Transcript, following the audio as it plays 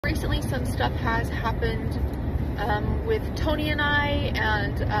recently some stuff has happened with Tony and I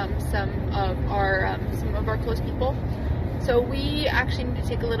and some of our close people. So we actually need to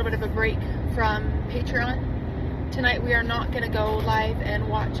take a little bit of a break from Patreon. Tonight we are not going to go live and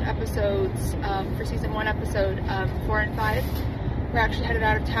watch episodes for season 1, episode 4 and 5. We're actually headed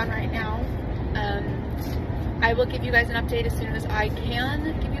out of town right now. I will give you guys an update as soon as I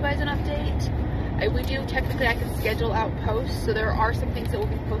can give you guys an update. I can schedule out posts, so there are some things that will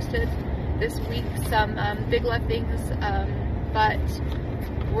be posted this week, some big love things, but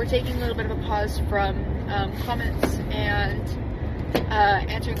we're taking a little bit of a pause from comments and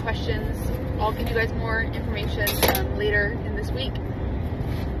answering questions. I'll give you guys more information later in this week,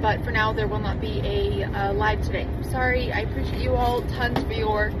 but for now there will not be a live today. Sorry. I appreciate you all tons for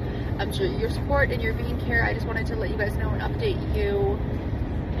your support and your being here. I just wanted to let you guys know and update you,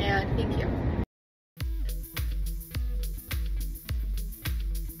 and thank you.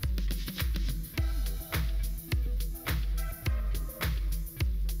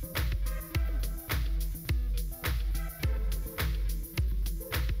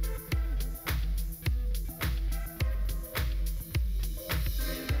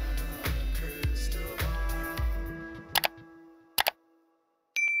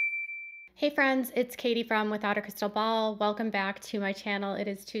 Hey friends, it's Katie from Without a Crystal Ball. Welcome back to my channel. It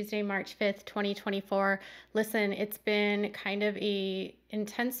is Tuesday, March 5th, 2024. Listen, it's been kind of a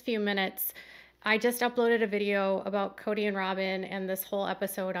intense few minutes. I just uploaded a video about Cody and Robin and this whole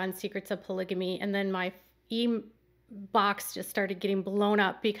episode on Secrets of Polygamy, and then my box just started getting blown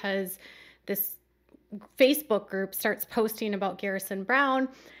up because this Facebook group starts posting about Garrison Brown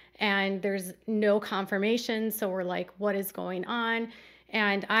and there's no confirmation. So we're like, what is going on?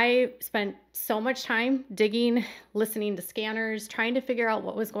 And I spent so much time digging, listening to scanners, trying to figure out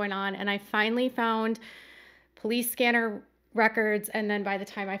what was going on. And I finally found police scanner records. And then by the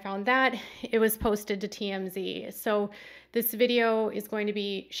time I found that, it was posted to TMZ. So this video is going to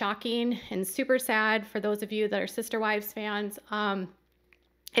be shocking and super sad for those of you that are Sister Wives fans.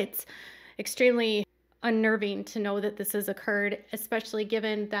 It's extremely unnerving to know that this has occurred, especially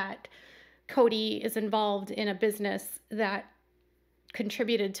given that Cody is involved in a business that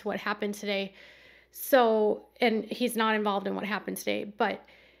contributed to what happened today. So, and he's not involved in what happened today, but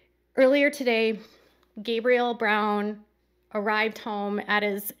earlier today, Gabriel Brown arrived home at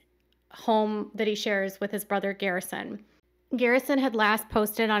his home that he shares with his brother Garrison. Garrison had last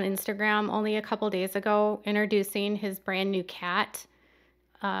posted on Instagram only a couple days ago introducing his brand new cat,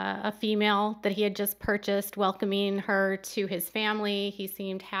 a female that he had just purchased, welcoming her to his family. He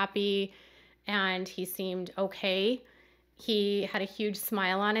seemed happy and he seemed okay. He had a huge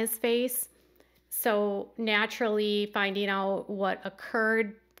smile on his face. So naturally, finding out what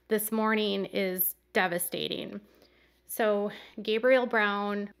occurred this morning is devastating. So Gabriel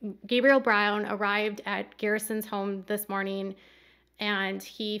Brown arrived at Garrison's home this morning, and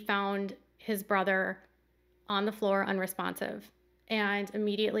he found his brother on the floor unresponsive. And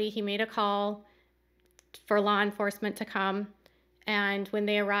immediately he made a call for law enforcement to come. And when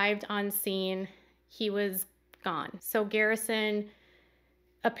they arrived on scene, he was gone. So Garrison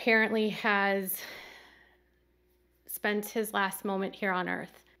apparently has spent his last moment here on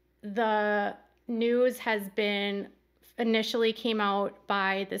earth. The news has been initially came out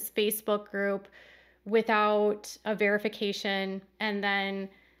by this Facebook group without a verification, and then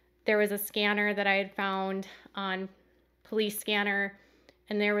there was a scanner that I had found on Police Scanner,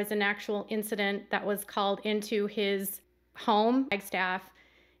 and there was an actual incident that was called into his home. Staff.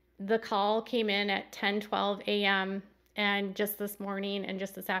 The call came in at 10:12 a.m. and just this morning and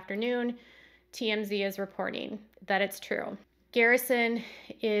just this afternoon, TMZ is reporting that it's true. Garrison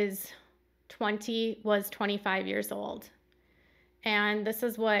was 25 years old. And this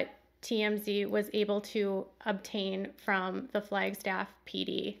is what TMZ was able to obtain from the Flagstaff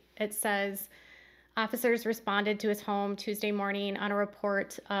PD. It says, officers responded to his home Tuesday morning on a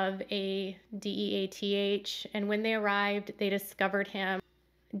report of a DEATH, and when they arrived, they discovered him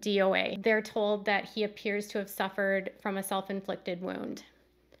DOA. They're told that he appears to have suffered from a self-inflicted wound.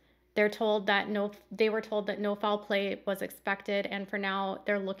 They were told that no foul play was expected, and for now,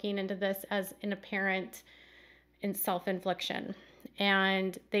 they're looking into this as an apparent self-infliction.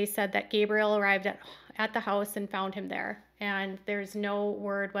 And they said that Gabriel arrived at the house and found him there, and there's no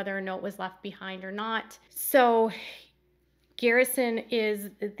word whether a note was left behind or not. So Garrison is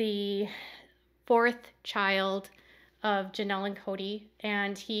the fourth child of Janelle and Cody,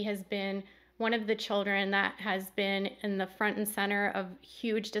 and he has been one of the children that has been in the front and center of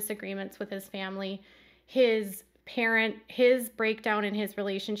huge disagreements with his family. His breakdown in his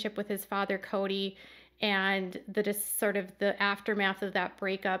relationship with his father, Cody, and sort of the aftermath of that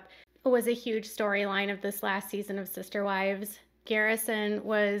breakup was a huge storyline of this last season of Sister Wives. Garrison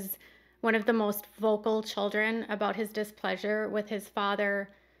was one of the most vocal children about his displeasure with his father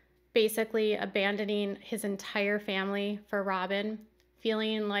basically abandoning his entire family for Robin,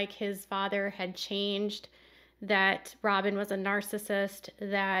 feeling like his father had changed, that Robin was a narcissist,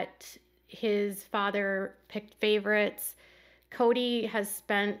 that his father picked favorites. Cody has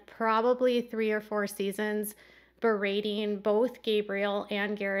spent probably 3 or 4 seasons berating both Gabriel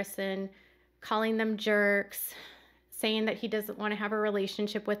and Garrison, calling them jerks, saying that he doesn't want to have a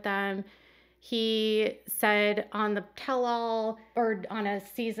relationship with them. He said on the tell-all or on a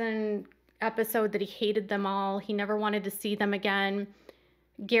season episode that he hated them all. He never wanted to see them again.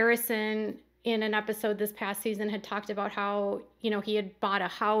 Garrison, in an episode this past season, had talked about how, he had bought a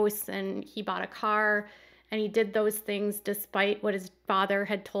house and he bought a car, and he did those things despite what his father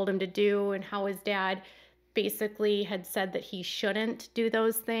had told him to do, and how his dad basically had said that he shouldn't do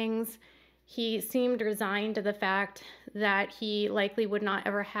those things. He seemed resigned to the fact that he likely would not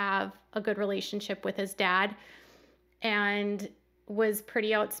ever have a good relationship with his dad, and was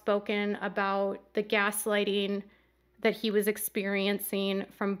pretty outspoken about the gaslighting that he was experiencing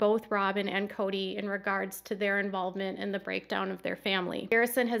from both Robin and Cody in regards to their involvement in the breakdown of their family.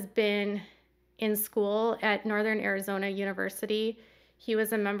 Garrison has been in school at Northern Arizona University. He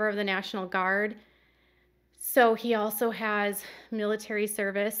was a member of the National Guard. So he also has military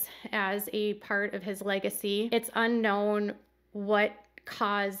service as a part of his legacy. It's unknown what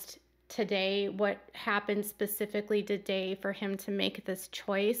caused today, what happened specifically today for him to make this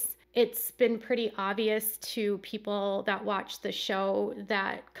choice. It's been pretty obvious to people that watch the show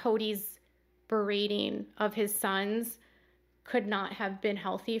that Cody's berating of his sons could not have been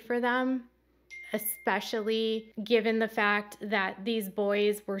healthy for them, especially given the fact that these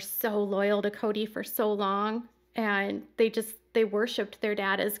boys were so loyal to Cody for so long, and they worshiped their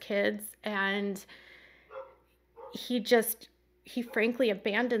dad as kids, and he frankly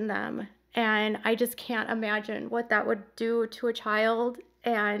abandoned them. And I just can't imagine what that would do to a child,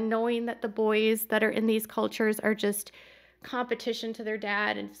 and knowing that the boys that are in these cultures are just competition to their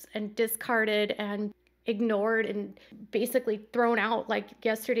dad and discarded and ignored and basically thrown out like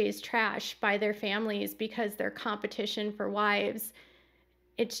yesterday's trash by their families because they're competition for wives.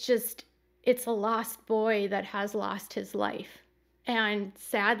 It's a lost boy that has lost his life. And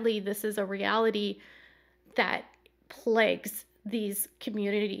sadly, this is a reality that plagues these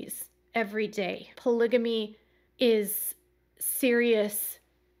communities every day. Polygamy is serious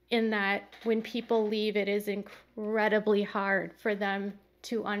in that when people leave, it is incredibly hard for them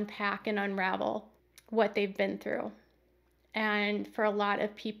to unpack and unravel what they've been through. And for a lot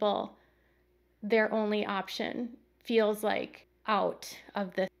of people, their only option feels like out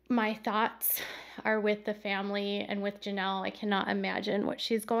of this. My thoughts are with the family and with Janelle. I cannot imagine what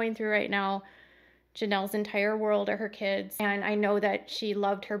she's going through right now. Janelle's entire world are her kids. And I know that she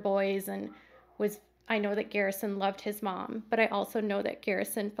loved her boys I know that Garrison loved his mom, but I also know that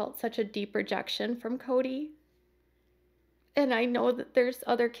Garrison felt such a deep rejection from Cody. And I know that there's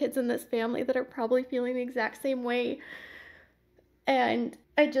other kids in this family that are probably feeling the exact same way. And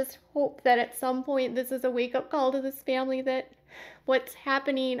I just hope that at some point this is a wake-up call to this family that what's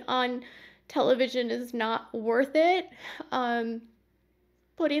happening on television is not worth it.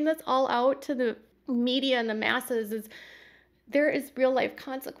 Putting this all out to the media and the masses there is real life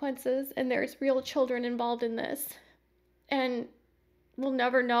consequences, and there's real children involved in this. And we'll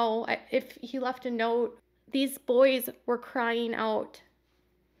never know. If he left a note, these boys were crying out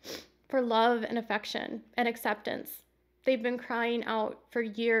for love and affection and acceptance. They've been crying out for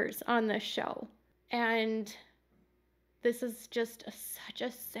years on this show. And this is just such a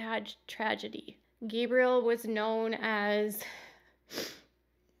sad tragedy. Gabriel was known as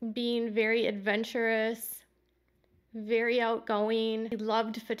being very adventurous, very outgoing. He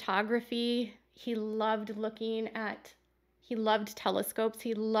loved photography. He loved telescopes.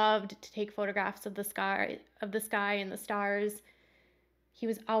 He loved to take photographs of the sky and the stars. He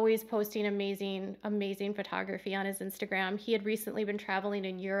was always posting amazing photography on his Instagram. He had recently been traveling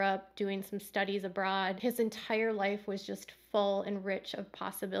in Europe, doing some studies abroad. His entire life was just full and rich of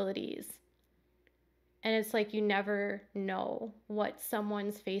possibilities. And it's like you never know what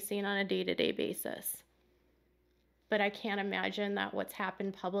someone's facing on a day-to-day basis. But I can't imagine that what's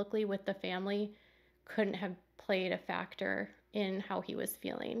happened publicly with the family couldn't have played a factor in how he was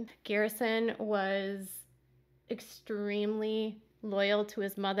feeling. Garrison was extremely loyal to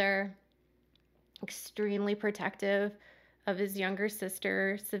his mother, extremely protective of his younger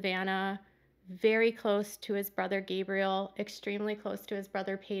sister, Savannah, very close to his brother Gabriel, extremely close to his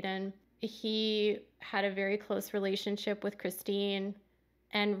brother Peyton. He had a very close relationship with Christine,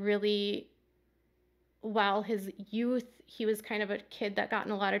 and really, while his youth, he was kind of a kid that got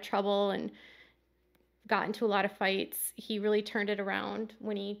in a lot of trouble and got into a lot of fights. He really turned it around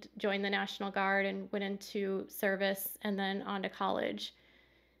when he joined the National Guard and went into service and then on to college.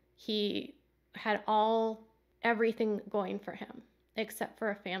 He had everything going for him, except for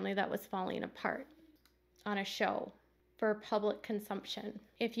a family that was falling apart on a show for public consumption.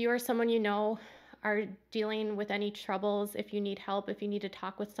 If you or someone you know are dealing with any troubles, if you need help, if you need to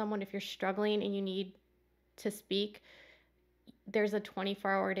talk with someone, if you're struggling and you need to speak, there's a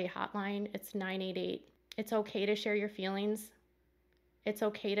 24-hour-a-day hotline. It's 988. It's okay to share your feelings. It's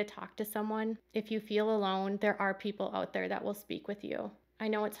okay to talk to someone. If you feel alone, there are people out there that will speak with you. I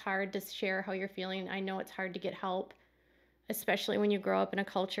know it's hard to share how you're feeling. I know it's hard to get help, especially when you grow up in a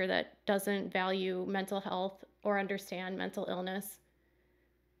culture that doesn't value mental health or understand mental illness.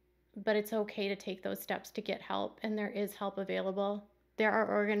 But it's okay to take those steps to get help, and there is help available. There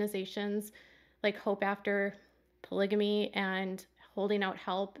are organizations like Hope After Polygamy and Holding Out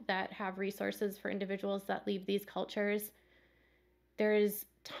Help that have resources for individuals that leave these cultures. There's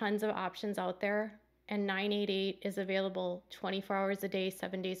tons of options out there, and 988 is available 24 hours a day,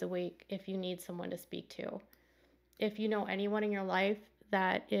 7 days a week if you need someone to speak to. If you know anyone in your life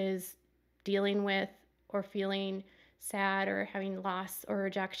that is dealing with or feeling sad or having loss or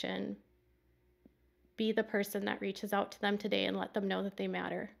rejection, be the person that reaches out to them today and let them know that they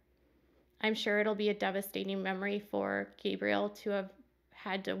matter. I'm sure it'll be a devastating memory for Gabriel to have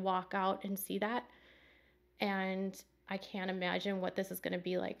had to walk out and see that. And I can't imagine what this is going to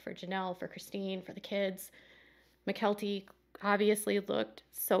be like for Janelle, for Christine, for the kids. McKelty obviously looked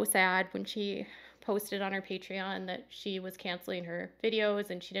so sad when she posted on her Patreon that she was canceling her videos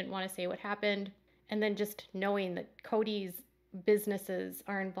and she didn't want to say what happened. And then just knowing that Cody's businesses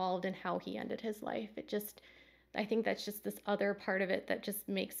are involved in how he ended his life, I think that's just this other part of it that just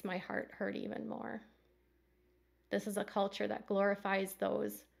makes my heart hurt even more. This is a culture that glorifies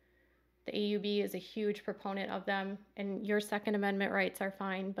those. The AUB is a huge proponent of them, and your Second Amendment rights are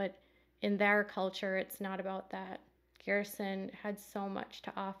fine, but in their culture, it's not about that. Garrison had so much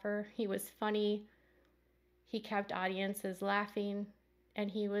to offer. He was funny. He kept audiences laughing, and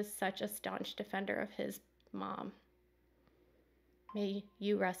he was such a staunch defender of his mom. May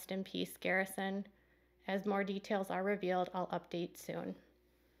you rest in peace, Garrison. As more details are revealed, I'll update soon.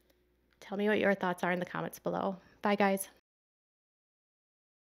 Tell me what your thoughts are in the comments below. Bye, guys.